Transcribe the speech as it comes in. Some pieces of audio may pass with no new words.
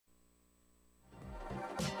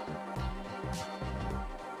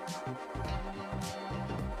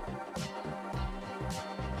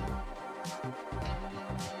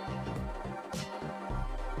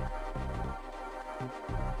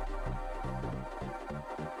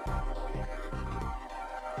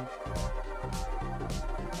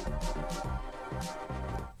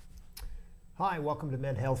Hi, welcome to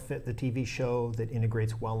Med Health Fit, the TV show that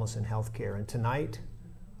integrates wellness and healthcare. And tonight,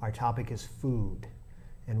 our topic is food.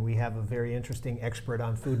 And we have a very interesting expert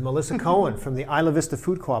on food, Melissa Koehn from the Isla Vista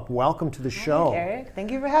Co-op. Welcome to the show. Hi, Eric.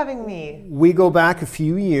 Thank you for having me. We go back a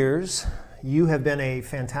few years. You have been a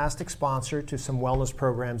fantastic sponsor to some wellness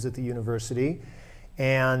programs at the university.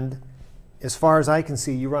 And as far as I can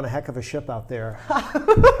see, you run a heck of a ship out there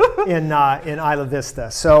in Isla Vista.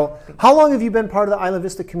 So how long have you been part of the Isla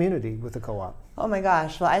Vista community with the co-op? Oh my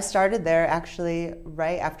gosh. Well, I started there actually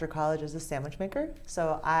right after college as a sandwich maker.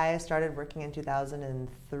 So I started working in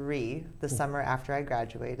 2003, the summer after I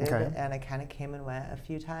graduated. Okay. And I kind of came and went a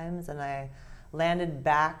few times. And I landed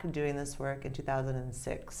back doing this work in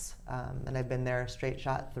 2006. And I've been there straight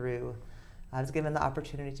shot through. I was given the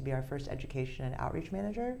opportunity to be our first education and outreach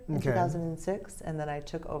manager in 2006, and then I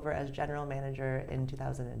took over as general manager in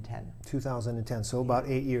 2010. 2010, so about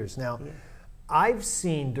 8 years. Now, I've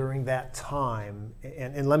seen during that time,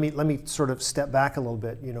 and let me sort of step back a little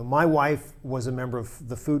bit. You know, my wife was a member of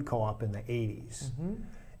the food co-op in the 80s.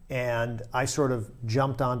 And I sort of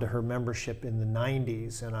jumped onto her membership in the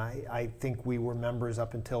 90s, and I think we were members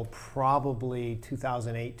up until probably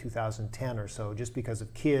 2008, 2010 or so, just because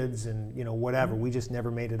of kids and, you know, whatever. We just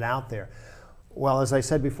never made it out there. Well, as I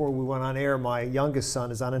said before we went on air, my youngest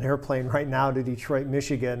son is on an airplane right now to Detroit,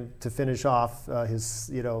 Michigan to finish off his,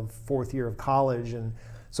 you know, 4th year of college. And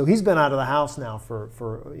so he's been out of the house now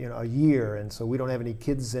for you know, a year, and so we don't have any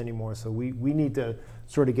kids anymore, so we need to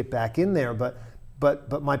sort of get back in there.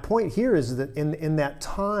 But my point here is that in that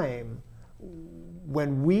time,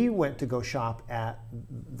 when we went to go shop at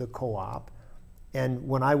the co-op, and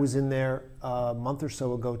when I was in there a month or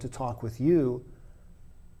so ago to talk with you,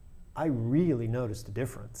 I really noticed a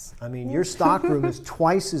difference. I mean, your stockroom is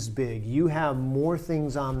twice as big. You have more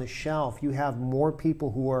things on the shelf. You have more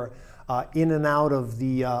people who are in and out of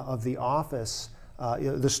the office.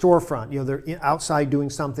 The storefront, you know, they're outside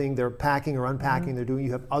doing something, they're packing or unpacking,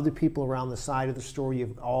 you have other people around the side of the store, you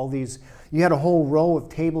have all these, you had a whole row of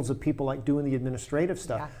tables of people like doing the administrative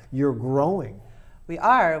stuff. Yeah. You're growing. We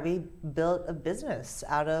are. We built a business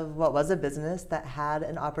out of what was a business that had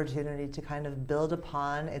an opportunity to kind of build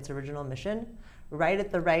upon its original mission right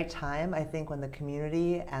at the right time. I think when the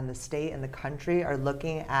community and the state and the country are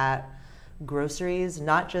looking at groceries,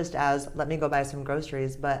 not just as let me go buy some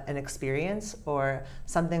groceries, but an experience or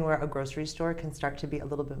something where a grocery store can start to be a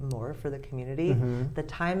little bit more for the community. The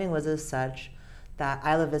timing was as such that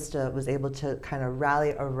Isla Vista was able to kind of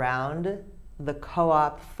rally around the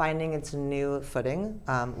co-op finding its new footing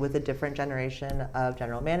with a different generation of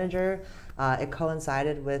general manager. It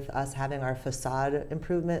coincided with us having our facade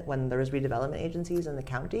improvement when there was redevelopment agencies in the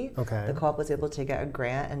county. The co-op was able to get a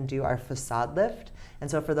grant and do our facade lift. And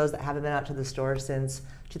so for those that haven't been out to the store since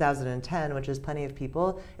 2010, which is plenty of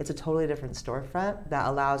people, it's a totally different storefront that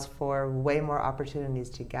allows for way more opportunities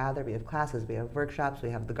to gather. We have classes, we have workshops, we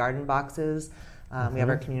have the garden boxes, we have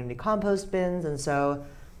our community compost bins. And so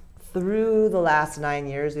through the last 9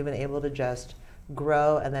 years, we've been able to just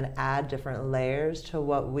grow and then add different layers to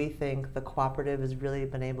what we think the cooperative has really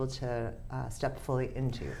been able to step fully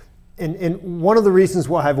into. And one of the reasons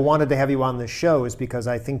why I've wanted to have you on this show is because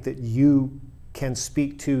I think that you can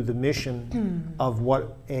speak to the mission of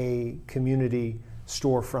what a community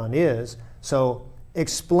storefront is. So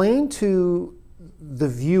explain to the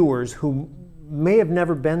viewers who may have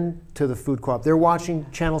never been to the food co-op. They're watching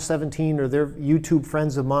Channel 17 or they're YouTube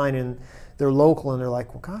friends of mine and they're local and they're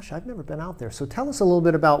like, well, gosh, I've never been out there. So tell us a little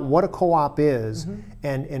bit about what a co-op is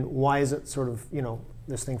and why is it sort of, you know,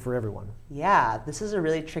 this thing for everyone? Yeah, this is a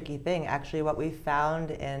really tricky thing. Actually, what we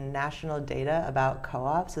found in national data about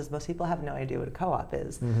co-ops is most people have no idea what a co-op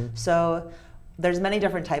is. So there's many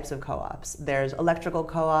different types of co-ops. There's electrical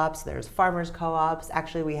co-ops, there's farmers co-ops.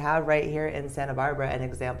 Actually, we have right here in Santa Barbara an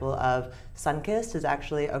example of Sunkist is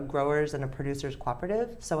actually a growers and a producers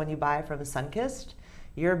cooperative. So when you buy from Sunkist,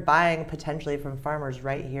 you're buying potentially from farmers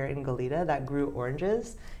right here in Goleta that grew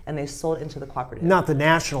oranges and they sold into the cooperative. Not the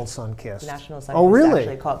National Sunkist. The National Sunkist. Oh, really?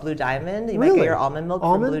 Actually called Blue Diamond. You might get your almond milk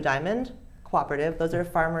from Blue Diamond Cooperative. Those are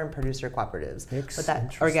farmer and producer cooperatives. But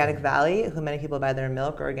that Organic Valley, who many people buy their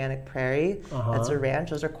milk, or Organic Prairie, that's a ranch,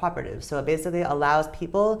 those are cooperatives. So it basically allows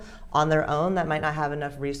people on their own that might not have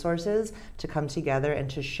enough resources to come together and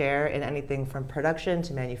to share in anything from production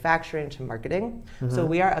to manufacturing to marketing. So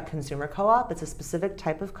we are a consumer co-op. It's a specific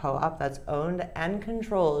type of co-op that's owned and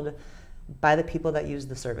controlled by the people that use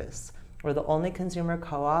the service. We're the only consumer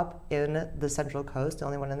co-op in the Central Coast, the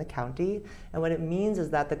only one in the county. And what it means is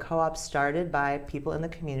that the co-op started by people in the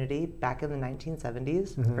community back in the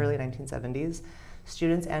 1970s, early 1970s,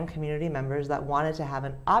 students and community members that wanted to have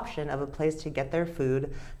an option of a place to get their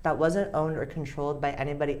food that wasn't owned or controlled by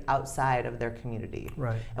anybody outside of their community.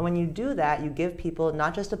 Right. And when you do that, you give people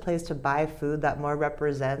not just a place to buy food that more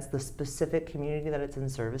represents the specific community that it's in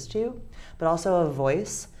service to, but also a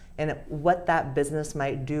voice and what that business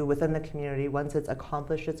might do within the community once it's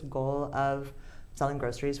accomplished its goal of selling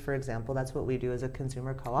groceries, for example. That's what we do as a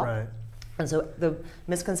consumer co-op. Right. And so the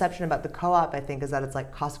misconception about the co-op, I think, is that it's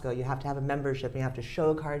like Costco. You have to have a membership and you have to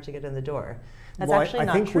show a card to get in the door. That's actually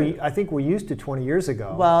not true. I think we used to 20 years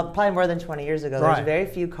ago. Well, probably more than 20 years ago. Right. There's very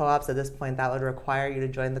few co-ops at this point that would require you to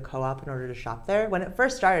join the co-op in order to shop there. When it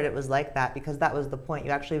first started, it was like that because that was the point.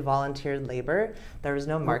 You actually volunteered labor. There was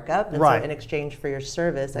no markup. And so in exchange for your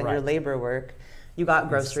service and your labor work, you got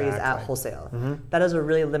groceries at wholesale. That is a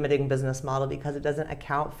really limiting business model because it doesn't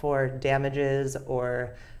account for damages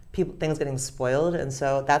or things getting spoiled. And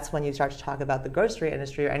so that's when you start to talk about the grocery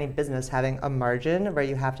industry or any business having a margin where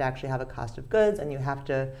you have to actually have a cost of goods and you have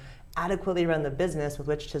to adequately run the business with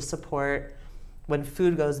which to support when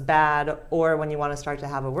food goes bad or when you want to start to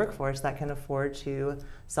have a workforce that can afford to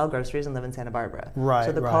sell groceries and live in Santa Barbara. Right,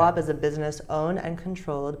 so the co-op is a business owned and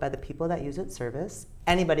controlled by the people that use its service.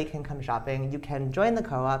 Anybody can come shopping. You can join the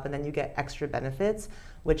co-op and then you get extra benefits,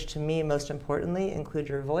 which to me, most importantly, include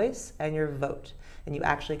your voice and your vote. And you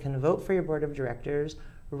actually can vote for your board of directors,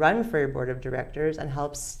 run for your board of directors, and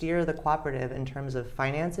help steer the cooperative in terms of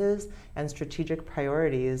finances and strategic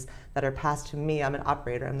priorities that are passed to me. I'm an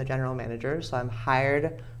operator, I'm the general manager, so I'm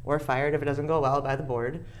hired or fired if it doesn't go well by the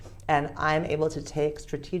board. And I'm able to take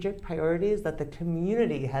strategic priorities that the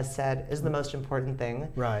community has said is the most important thing.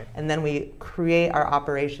 Right. And then we create our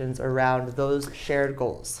operations around those shared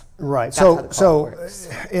goals. Right. That's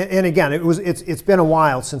And again, it's been a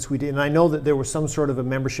while since we did, and I know that there was some sort of a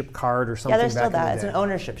membership card or something. Yeah, there's still back in the that. day. It's an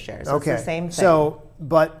ownership share. So okay. It's the same thing. So,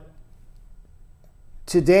 but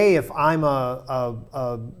today, if I'm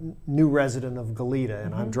a new resident of Goleta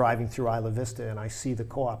and I'm driving through Isla Vista and I see the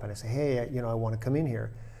co-op and I say, hey, I want to come in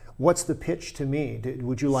here. What's the pitch to me?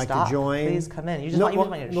 Would you like to join? Please come in. You just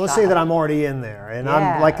want to let's shop. say that I'm already in there, and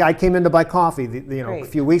I came in to buy coffee, a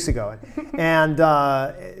few weeks ago, and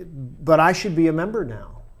but I should be a member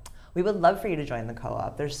now. We would love for you to join the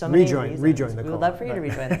co-op. There's so many reasons. Rejoin the co-op. We would love for you to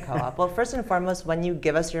rejoin the co-op. Well, first and foremost, when you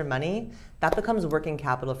give us your money, that becomes working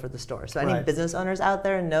capital for the store. So any business owners out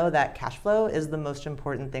there know that cash flow is the most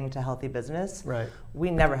important thing to healthy business. Right.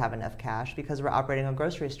 We never have enough cash because we're operating a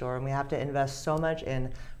grocery store and we have to invest so much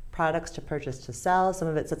in products to purchase to sell. Some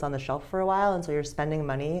of it sits on the shelf for a while, and so you're spending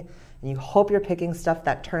money and you hope you're picking stuff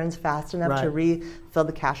that turns fast enough to refill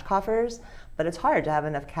the cash coffers. But it's hard to have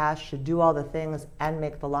enough cash to do all the things and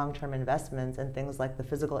make the long-term investments in things like the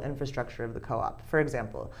physical infrastructure of the co-op, for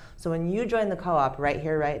example. So when you join the co-op right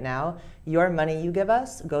here, right now, your money you give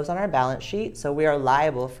us goes on our balance sheet, so we are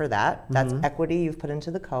liable for that. That's equity you've put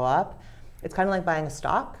into the co-op. It's kind of like buying a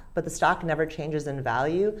stock, but the stock never changes in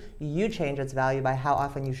value. You change its value by how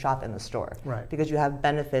often you shop in the store. Right. Because you have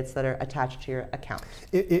benefits that are attached to your account.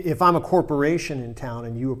 If I'm a corporation in town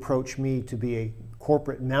and you approach me to be a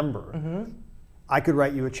corporate member, I could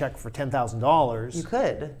write you a check for $10,000. You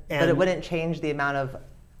could, but it wouldn't change the amount of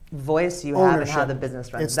voice you have ownership. and how the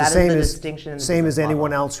business runs. It's that the is the distinction in the same business as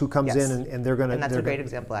anyone model. else who comes in and they're going to. And that's a great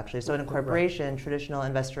example, actually. So in a corporation, traditional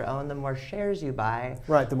investor owned, the more shares you buy,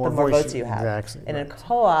 the more votes you have. Exactly. In a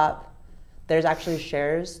co-op, there's actually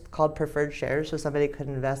shares called preferred shares, so somebody could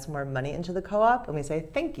invest more money into the co-op, and we say,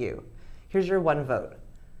 thank you. Here's your one vote.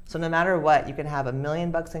 So no matter what, you can have $1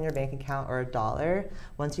 million in your bank account or $1.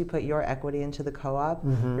 Once you put your equity into the co-op,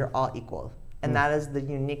 you're all equal. And that is the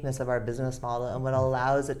uniqueness of our business model and what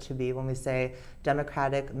allows it to be when we say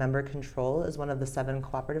democratic member control is one of the 7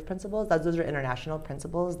 cooperative principles. Those are international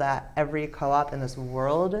principles that every co-op in this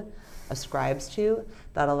world ascribes to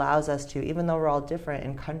that allows us to, even though we're all different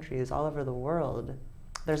in countries all over the world,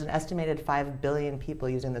 there's an estimated 5 billion people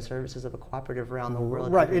using the services of a cooperative around the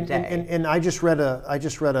world every day. And I just read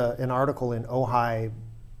an article in Ojai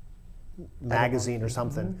magazine or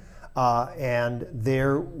something. And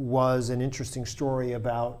there was an interesting story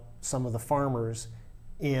about some of the farmers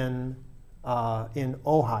in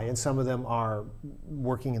Ojai, and some of them are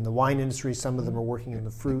working in the wine industry, some of them are working in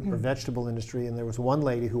the fruit or vegetable industry, and there was one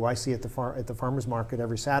lady who I see at the farmers market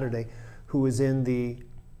every Saturday who is in the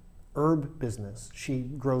herb business. She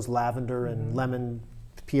grows lavender and lemon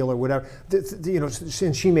peel or whatever. You know,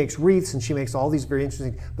 and she makes wreaths and she makes all these very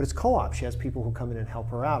interesting. But it's co-op. She has people who come in and help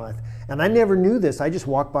her out. And I never knew this. I just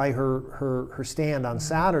walked by her stand on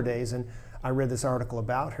Saturdays, and I read this article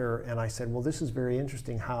about her, and I said, well, this is very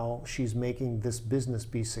interesting how she's making this business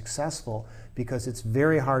be successful, because it's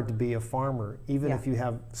very hard to be a farmer, even if you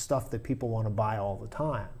have stuff that people want to buy all the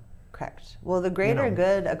time. Correct. Well, the greater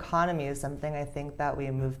good economy is something I think that we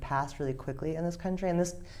move past really quickly in this country. And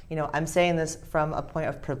this, you know, I'm saying this from a point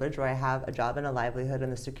of privilege where I have a job and a livelihood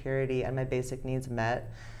and the security and my basic needs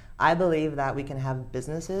met. I believe that we can have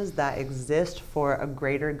businesses that exist for a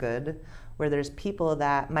greater good, where there's people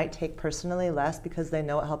that might take personally less because they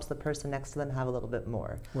know it helps the person next to them have a little bit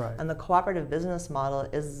more. Right. And the cooperative business model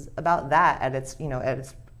is about that. At its, you know,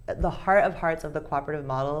 at the heart of hearts of the cooperative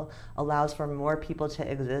model allows for more people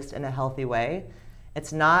to exist in a healthy way.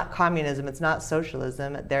 It's not communism, it's not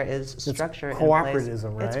socialism. There is structure in place.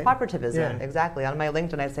 Cooperativism, right? It's cooperativism, exactly. On my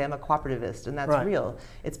LinkedIn, I say I'm a cooperativist, and that's real.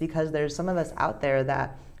 It's because there's some of us out there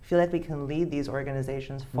that feel like we can lead these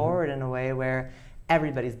organizations forward in a way where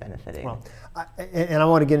everybody's benefiting. Well, and I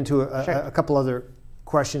want to get into a couple other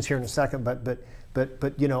questions here in a second,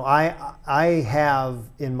 but you know, I have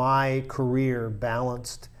in my career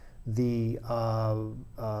balanced the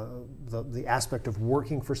aspect of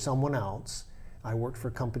working for someone else. I worked for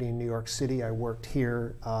a company in New York City. I worked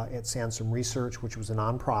here at Sansom Research, which was a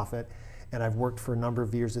nonprofit, and I've worked for a number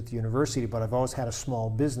of years at the university, but I've always had a small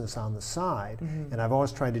business on the side, and I've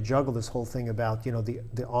always tried to juggle this whole thing about, you know,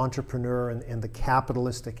 the entrepreneur and the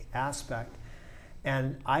capitalistic aspect.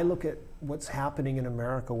 And I look at what's happening in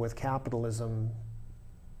America with capitalism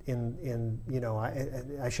in you know,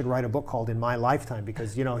 I should write a book called In My Lifetime,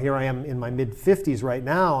 because, you know, here I am in my mid-50s right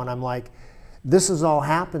now, and I'm like, this has all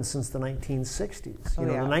happened since the 1960s. You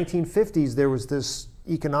know, the 1950s, there was this,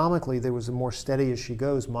 economically, there was a more steady as she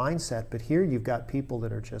goes mindset, but here you've got people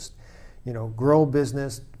that are just, you know, grow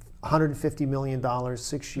business, $150 million,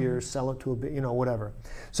 6 years, sell it to a bit, you know, whatever.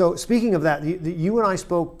 So speaking of that, you and I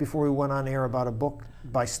spoke before we went on air about a book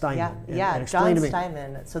by Steinman. And John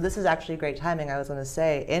Steinman. So this is actually great timing, I was going to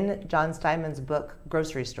say. In John Steinman's book,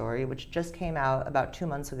 Grocery Story, which just came out about 2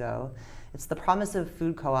 months ago, it's the promise of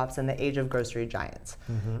food co-ops in the age of grocery giants.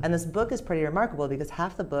 And this book is pretty remarkable because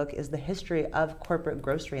half the book is the history of corporate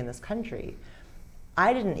grocery in this country.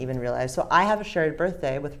 I didn't even realize, so I have a shared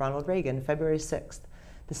birthday with Ronald Reagan, February 6th.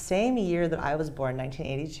 The same year that I was born,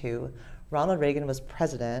 1982, Ronald Reagan was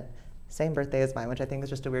president, same birthday as mine, which I think is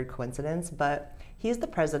just a weird coincidence, but he's the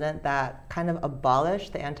president that kind of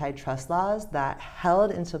abolished the antitrust laws that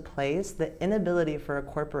held into place the inability for a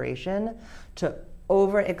corporation to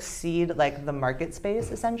over-exceed like the market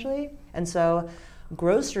space, essentially. And so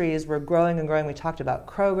groceries were growing and growing. We talked about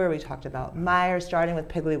Kroger, we talked about Meijer, starting with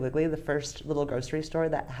Piggly Wiggly, the first little grocery store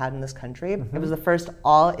that had in this country. It was the first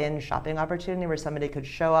all-in shopping opportunity where somebody could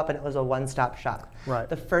show up and it was a one-stop shop. Right.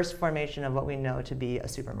 The first formation of what we know to be a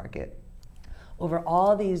supermarket. Over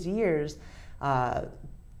all these years,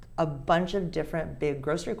 a bunch of different big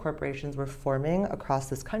grocery corporations were forming across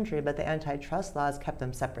this country, but the antitrust laws kept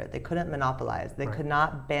them separate. They couldn't monopolize. They could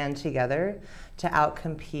not band together to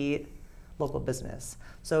outcompete local business.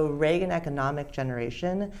 So Reagan economic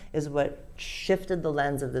generation is what shifted the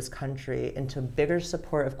lens of this country into bigger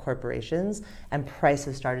support of corporations, and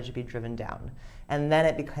prices started to be driven down. And then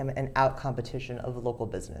it became an out competition of local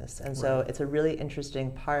business. And so it's a really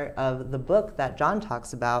interesting part of the book that John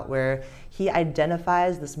talks about, where he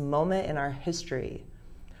identifies this moment in our history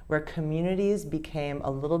where communities became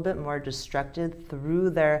a little bit more destructed through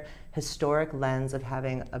their historic lens of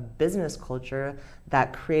having a business culture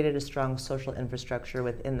that created a strong social infrastructure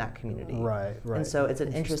within that community. Right. And so it's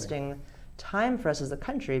an interesting time for us as a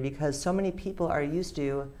country, because so many people are used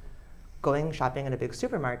to going shopping at a big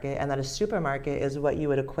supermarket, and that a supermarket is what you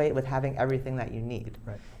would equate with having everything that you need.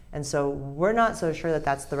 Right. And so we're not so sure that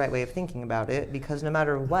that's the right way of thinking about it, because no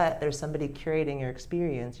matter what, there's somebody curating your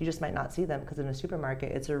experience. You just might not see them, because in a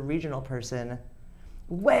supermarket, it's a regional person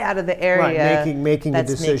way out of the area making the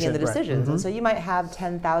decisions. And so you might have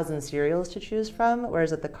 10,000 cereals to choose from,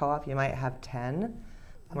 whereas at the co-op you might have 10,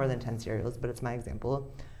 more than 10 cereals, but it's my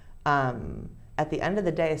example. At the end of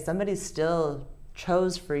the day, somebody still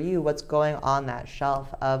chose for you what's going on that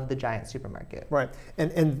shelf of the giant supermarket. Right,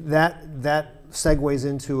 and that segues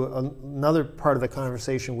into another part of the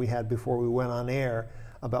conversation we had before we went on air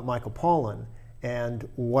about Michael Pollan, and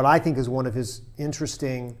what I think is one of his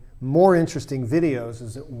more interesting videos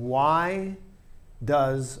is that why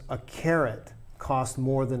does a carrot cost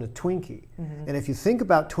more than a Twinkie? And if you think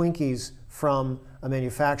about Twinkies from a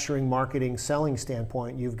manufacturing, marketing, selling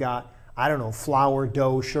standpoint, you've got I don't know, flour,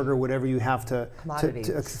 dough, sugar, whatever you have to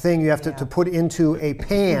put into a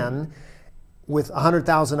pan with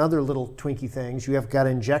 100,000 other little Twinkie things. You have got to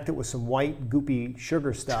inject it with some white goopy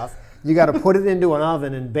sugar stuff. You got to put it into an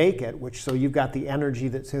oven and bake it, so you've got the energy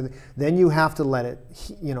then you have to let it,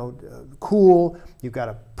 cool. You've got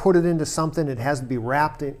to put it into something. It has to be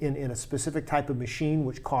wrapped in a specific type of machine,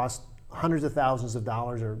 which costs hundreds of thousands of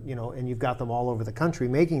dollars, and you've got them all over the country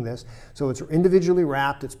making this. So it's individually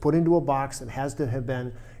wrapped. It's put into a box that has to have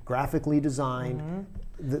been graphically designed.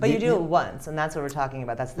 But you do it once, and that's what we're talking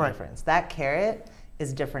about. That's the difference. That carrot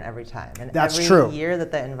is different every time. And every year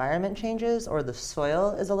that the environment changes, or the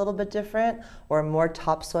soil is a little bit different, or more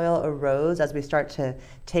topsoil erodes as we start to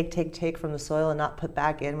take from the soil and not put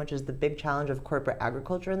back in, which is the big challenge of corporate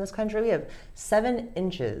agriculture in this country. We have 7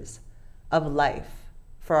 inches of life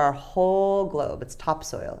for our whole globe. It's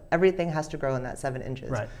topsoil. Everything has to grow in that 7 inches.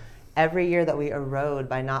 Right. Every year that we erode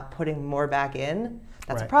by not putting more back in,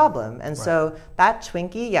 that's a problem. And so that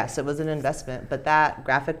Twinkie, yes, it was an investment, but that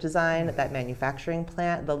graphic design, that manufacturing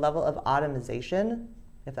plant, the level of automation,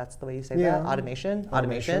 if that's the way you say that, automation,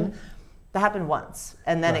 that happened once.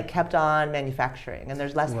 And then it kept on manufacturing, and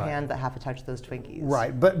there's less hands that have to touch those Twinkies.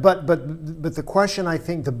 Right, but the question, I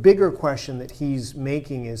think, the bigger question that he's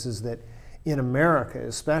making is that in America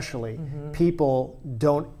especially, people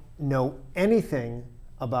don't know anything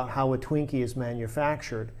about how a Twinkie is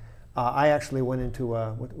manufactured. I actually went into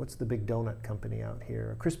what's the big donut company out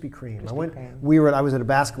here? Krispy Kreme. I was at a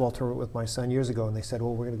basketball tournament with my son years ago, and they said,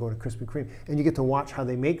 "Well, we're going to go to Krispy Kreme," and you get to watch how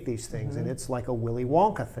they make these things, and it's like a Willy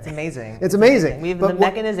Wonka thing. It's amazing. It's amazing. The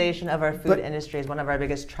mechanization of our food industry is one of our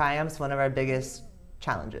biggest triumphs, one of our biggest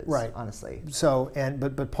challenges, honestly. So,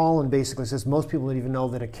 but Paulin basically says most people don't even know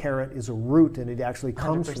that a carrot is a root and it actually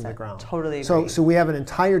comes from the ground. Totally agree. So we have an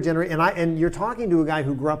entire generation, and you're talking to a guy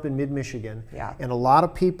who grew up in mid-Michigan, and a lot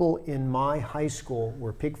of people in my high school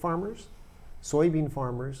were pig farmers, soybean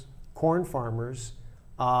farmers, corn farmers,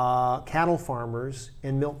 cattle farmers,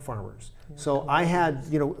 and milk farmers. So I had,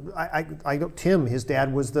 I know Tim, his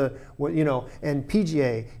dad was and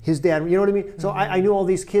PGA, his dad, you know what I mean? So I knew all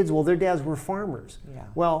these kids, well, their dads were farmers. Yeah.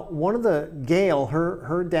 Well, one of the, Gail,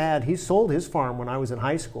 her dad, he sold his farm when I was in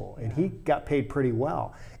high school, and he got paid pretty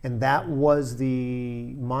well. And that was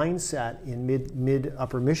the mindset in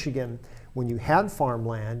mid-upper Michigan. When you had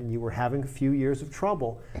farmland and you were having a few years of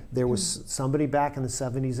trouble, there was somebody back in the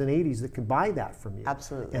 70s and 80s that could buy that from you.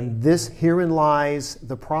 Absolutely. And herein lies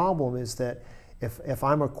the problem, is that if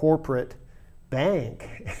I'm a corporate bank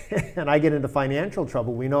and I get into financial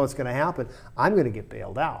trouble, we know it's going to happen, I'm going to get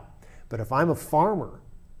bailed out. But if I'm a farmer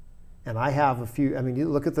and I have you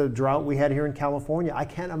look at the drought we had here in California, I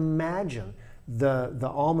can't imagine the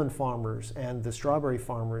almond farmers and the strawberry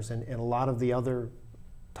farmers and a lot of the other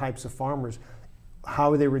types of farmers,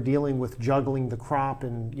 how they were dealing with juggling the crop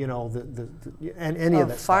and any of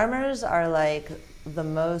that stuff. Farmers are like the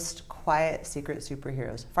most quiet secret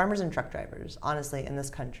superheroes. Farmers and truck drivers, honestly, in this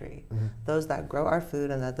country. Those that grow our food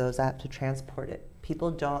and those that have to transport it.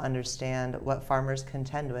 People don't understand what farmers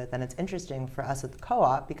contend with, and it's interesting for us at the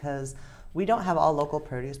co-op because we don't have all local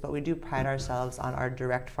produce, but we do pride ourselves on our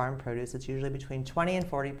direct farm produce. It's usually between 20 and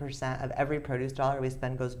 40% of every produce dollar we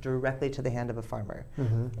spend goes directly to the hand of a farmer.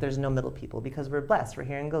 There's no middle people because we're blessed. We're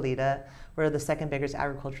here in Goleta. We're the second biggest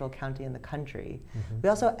agricultural county in the country. We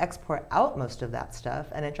also export out most of that stuff,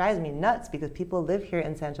 and it drives me nuts because people live here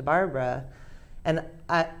in Santa Barbara. And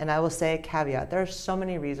I will say a caveat, there are so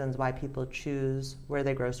many reasons why people choose where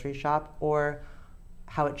they grocery shop or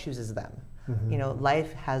how it chooses them.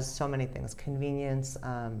 Life has so many things: convenience,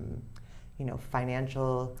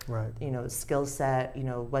 financial, skill set,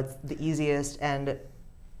 what's the easiest. And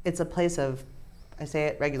it's a place of, I say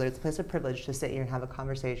it regularly, it's a place of privilege to sit here and have a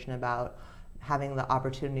conversation about having the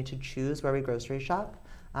opportunity to choose where we grocery shop.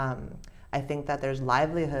 I think that there's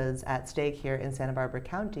livelihoods at stake here in Santa Barbara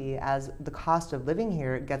County as the cost of living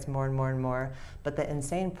here gets more and more and more, but the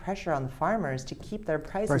insane pressure on the farmers to keep their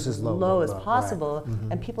prices as low as possible,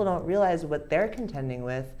 and people don't realize what they're contending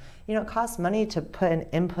with. It costs money to put an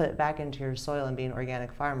input back into your soil and be an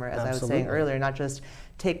organic farmer, as I was saying earlier, not just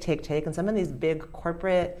take. And some of these big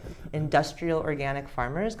corporate industrial organic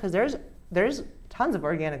farmers, because there's tons of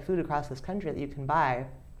organic food across this country that you can buy.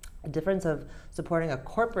 A difference of supporting a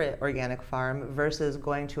corporate organic farm versus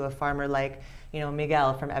going to a farmer like,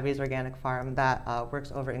 Miguel from Evie's Organic Farm that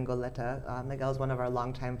works over in Goleta. Miguel is one of our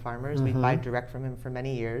longtime farmers. We buy direct from him for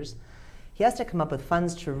many years. He has to come up with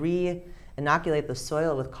funds to re-inoculate the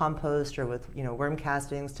soil with compost or with worm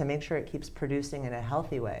castings to make sure it keeps producing in a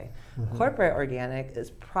healthy way. Corporate organic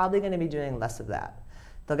is probably going to be doing less of that.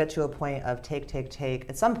 they'll get to a point of take.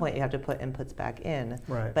 At some point, you have to put inputs back in.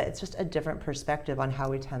 Right. But it's just a different perspective on how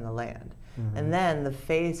we tend the land. And then the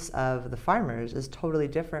face of the farmers is totally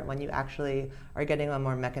different when you actually are getting a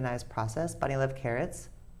more mechanized process. Bunny love carrots,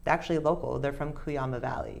 they're actually local. They're from Cuyama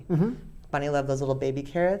Valley. Bunny love those little baby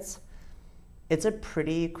carrots. It's a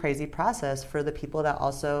pretty crazy process for the people that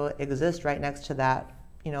also exist right next to that,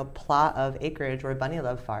 you know, plot of acreage where Bunny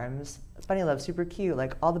love farms. Bunny love, super cute,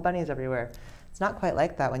 like all the bunnies everywhere. It's not quite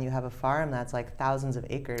like that when you have a farm that's like thousands of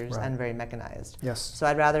acres and very mechanized. Yes. So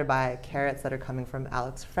I'd rather buy carrots that are coming from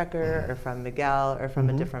Alex Frecker or from Miguel or from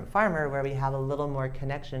a different farmer where we have a little more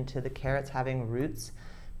connection to the carrots having roots.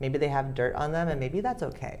 Maybe they have dirt on them, and maybe that's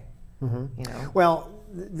okay. You know? Well,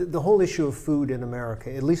 the whole issue of food in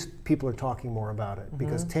America, at least people are talking more about it,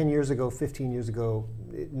 because 10 years ago, 15 years ago,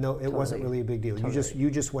 it wasn't really a big deal. You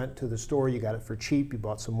just went to the store, you got it for cheap, you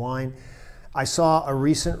bought some wine. I saw a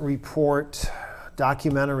recent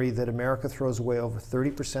documentary that America throws away over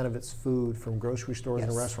 30% of its food from grocery stores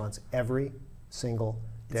and restaurants every single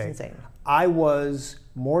day. It's insane. I was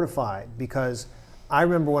mortified because I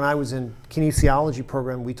remember when I was in kinesiology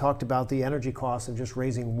program, we talked about the energy cost of just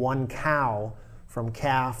raising one cow from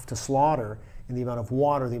calf to slaughter, and the amount of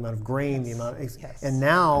water, the amount of grain, the amount of, and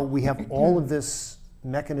now we have all of this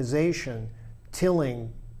mechanization,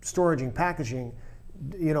 tilling, storaging, packaging,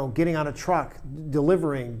 you know, getting on a truck,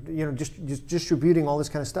 delivering, you know, just distributing all this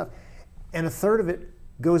kind of stuff. And a third of it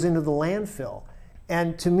goes into the landfill.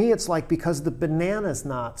 And to me, it's like, because the banana's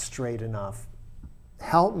not straight enough.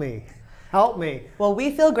 Help me. Help me. Well, we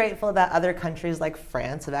feel grateful that other countries like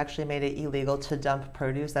France have actually made it illegal to dump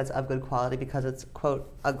produce that's of good quality because it's,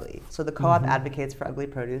 quote, ugly. So the co-op advocates for ugly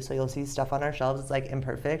produce, so you'll see stuff on our shelves that's like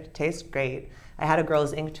imperfect, tastes great. I had a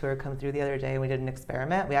Girls Inc. tour come through the other day and we did an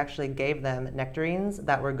experiment. We actually gave them nectarines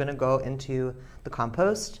that were gonna go into the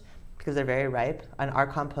compost because they're very ripe. And our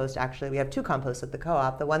compost, actually, we have two composts at the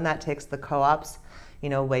co-op. The one that takes the co-op's, you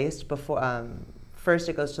know, waste before, first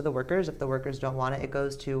it goes to the workers. If the workers don't want it, it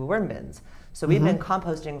goes to worm bins. So we've been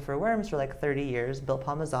composting for worms for like 30 years. Bill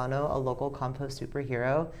Palmisano, a local compost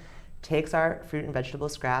superhero, takes our fruit and vegetable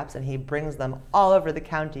scraps and he brings them all over the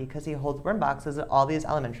county because he holds worm boxes at all these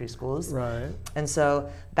elementary schools. Right. And so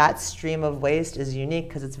that stream of waste is unique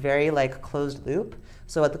because it's very like closed loop.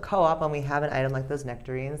 So at the co-op, when we have an item like those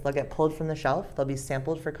nectarines, they'll get pulled from the shelf. They'll be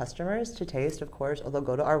sampled for customers to taste, of course, or they'll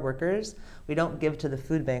go to our workers. We don't give to the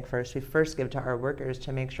food bank first. We first give to our workers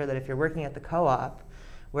to make sure that if you're working at the co-op,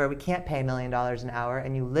 where we can't pay $1 million an hour,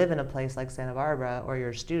 and you live in a place like Santa Barbara, or you're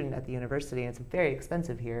a student at the university, and it's very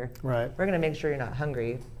expensive here, we're gonna make sure you're not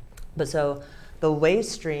hungry. But so the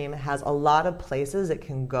waste stream has a lot of places it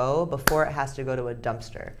can go before it has to go to a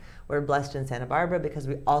dumpster. We're blessed in Santa Barbara because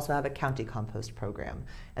we also have a county compost program.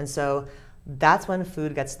 And so that's when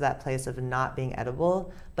food gets to that place of not being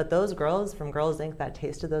edible. But those girls from Girls Inc. that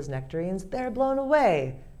tasted those nectarines, they're blown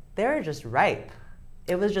away. They're just ripe.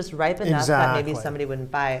 It was just ripe enough that maybe somebody wouldn't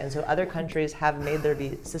buy it. And so other countries have made there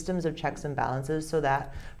be systems of checks and balances so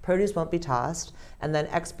that produce won't be tossed. And then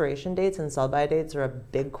expiration dates and sell-by dates are a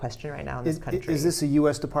big question right now in this country. Is this a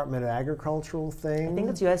U.S. Department of Agricultural thing? I think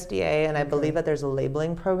it's USDA, and I believe that there's a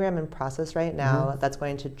labeling program in process right now that's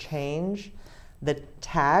going to change the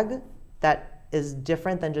tag that is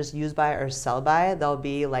different than just use by or sell by. There'll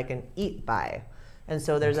be like an eat by. And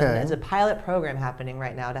so there's a pilot program happening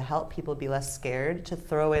right now to help people be less scared to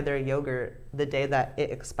throw away their yogurt the day that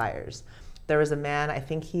it expires. There was a man, I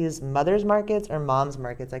think he's Mother's Markets or Mom's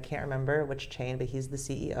Markets, I can't remember which chain, but he's the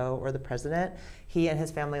CEO or the president. He and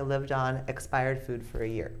his family lived on expired food for a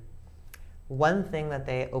year. One thing that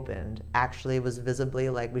they opened actually was visibly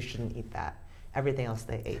like, we shouldn't eat that. Everything else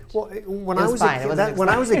they ate. Well, when I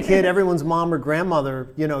was a kid, everyone's mom or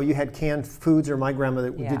grandmother, you know, you had canned foods, or my grandmother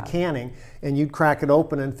did canning, and you'd crack it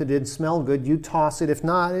open, and if it didn't smell good, you'd toss it. If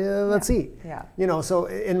not, let's eat. Yeah. You know, so,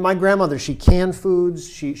 and my grandmother, she canned foods.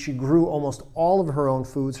 She grew almost all of her own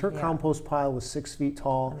foods. Her compost pile was 6 feet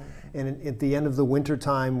tall, and at the end of the winter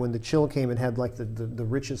time, when the chill came, it had like the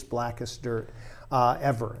richest, blackest dirt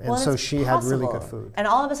ever. And so she had really good food. And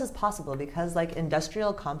all of this is possible because like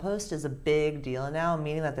industrial compost is a big deal now,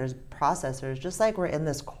 meaning that there's processors, just like we're in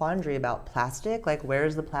this quandary about plastic, like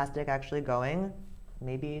where's the plastic actually going?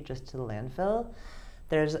 Maybe just to the landfill.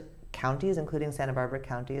 There's counties, including Santa Barbara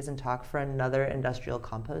County, is in talk for another industrial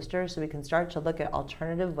composter, so we can start to look at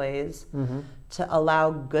alternative ways to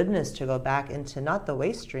allow goodness to go back into not the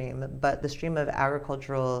waste stream, but the stream of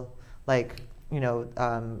agricultural, like, you know,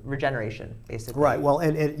 regeneration, basically. Right. Well,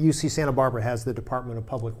 and UC Santa Barbara has the Department of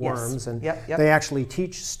Public Worms, and they actually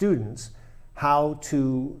teach students how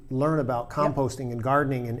to learn about composting and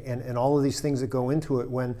gardening and all of these things that go into it.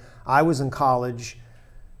 When I was in college,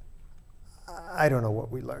 I don't know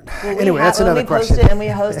what we learned. Well, anyway, that's another question. We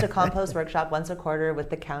host a compost workshop once a quarter with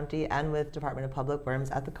the county and with Department of Public Works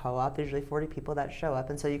at the co-op. There's usually 40 people that show up.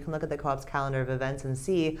 And so you can look at the co-op's calendar of events and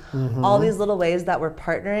see all these little ways that we're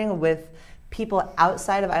partnering with people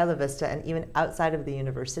outside of Isla Vista and even outside of the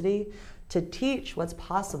university to teach what's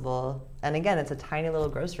possible. And again, it's a tiny little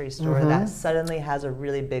grocery store that suddenly has a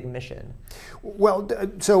really big mission. Well,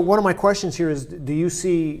 so one of my questions here is, do you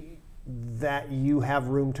see that you have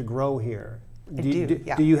room to grow here?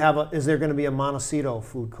 Yeah. Do you have is there going to be a Montecito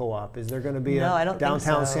food co-op? Is there going to be a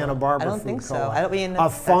downtown Santa Barbara food co-op? I don't mean a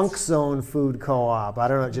Funk Zone food co-op. I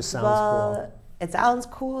don't know, it just sounds cool. It sounds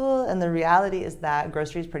cool, and the reality is that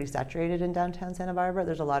grocery is pretty saturated in downtown Santa Barbara.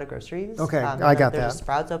 There's a lot of groceries. Okay, I got that. There's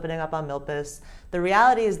Sprouts opening up on Milpas. The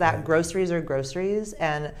reality is that groceries are groceries,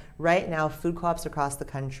 and right now food co-ops across the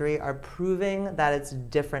country are proving that it's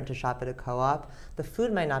different to shop at a co-op. The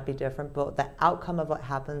food might not be different, but the outcome of what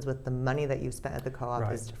happens with the money that you spent at the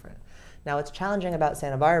co-op is different. Now, what's challenging about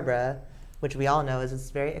Santa Barbara, which we all know, is it's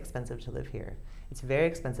very expensive to live here. It's very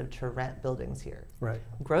expensive to rent buildings here. Right.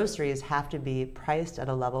 Groceries have to be priced at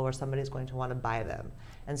a level where somebody's going to want to buy them.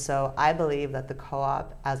 And so I believe that the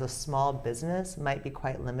co-op as a small business might be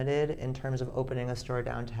quite limited in terms of opening a store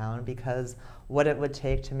downtown, because what it would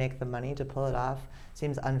take to make the money to pull it off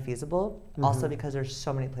seems unfeasible. Also because there's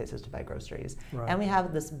so many places to buy groceries. Right. And we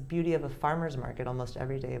have this beauty of a farmer's market almost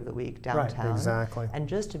every day of the week downtown. Right, exactly. And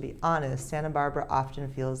just to be honest, Santa Barbara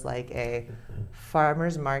often feels like a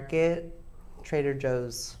farmer's market, Trader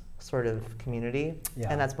Joe's sort of community.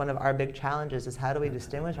 And that's one of our big challenges, is how do we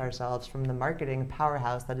distinguish ourselves from the marketing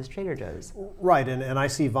powerhouse that is Trader Joe's? Right, and I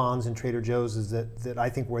see Vons and Trader Joe's is that I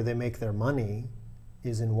think where they make their money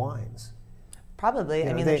is in wines. Probably.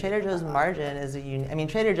 I mean, the Trader Joe's margin is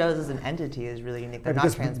Trader Joe's as an entity is really unique. They're not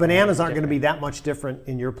transparent. Bananas aren't going to be that much different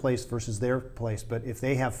in your place versus their place, but if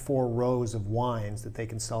they have 4 rows of wines that they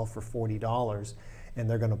can sell for $40, and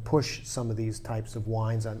they're going to push some of these types of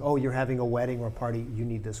wines on, oh, you're having a wedding or a party, you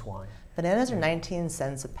need this wine. Bananas are 19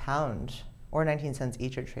 cents a pound, or 19 cents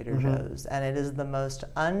each at Trader Joe's, and it is the most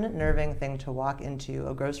unnerving thing to walk into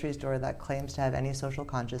a grocery store that claims to have any social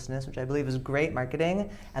consciousness, which I believe is great marketing,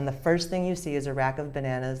 and the first thing you see is a rack of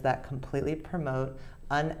bananas that completely promote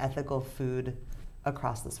unethical food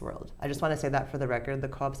across this world. I just want to say that for the record, the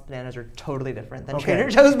co-op's bananas are totally different than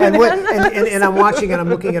Trader Joe's bananas. And I'm watching and I'm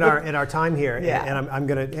looking at our time here, and I'm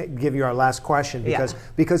going to give you our last question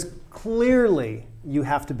because clearly you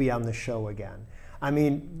have to be on the show again. I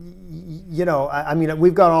mean, you know,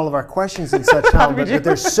 we've got all of our questions in such time, but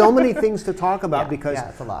there's so many things to talk about because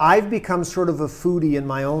I've become sort of a foodie in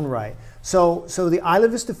my own right. So the Isla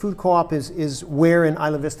Vista Food Co-op is where in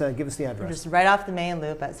Isla Vista? Give us the address. Just right off the main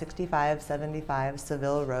loop at 6575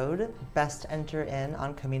 Seville Road. Best enter in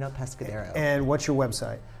on Camino Pescadero. And what's your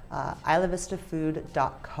website?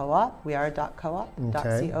 islavistafood.coop. We are a .coop,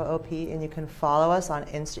 .coop, and you can follow us on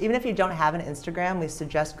Instagram. Even if you don't have an Instagram, we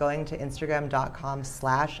suggest going to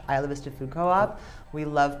instagram.com/islavistafoodcoop. We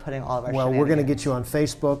love putting all of our Well, we're going to get you on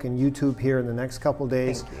Facebook and YouTube here in the next couple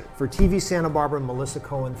days. For TV Santa Barbara, Melissa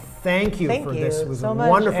Koehn, thank you for this. It was a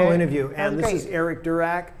wonderful interview. And this is Eric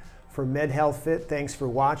Durak for MedHealth Fit. Thanks for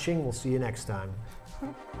watching. We'll see you next time.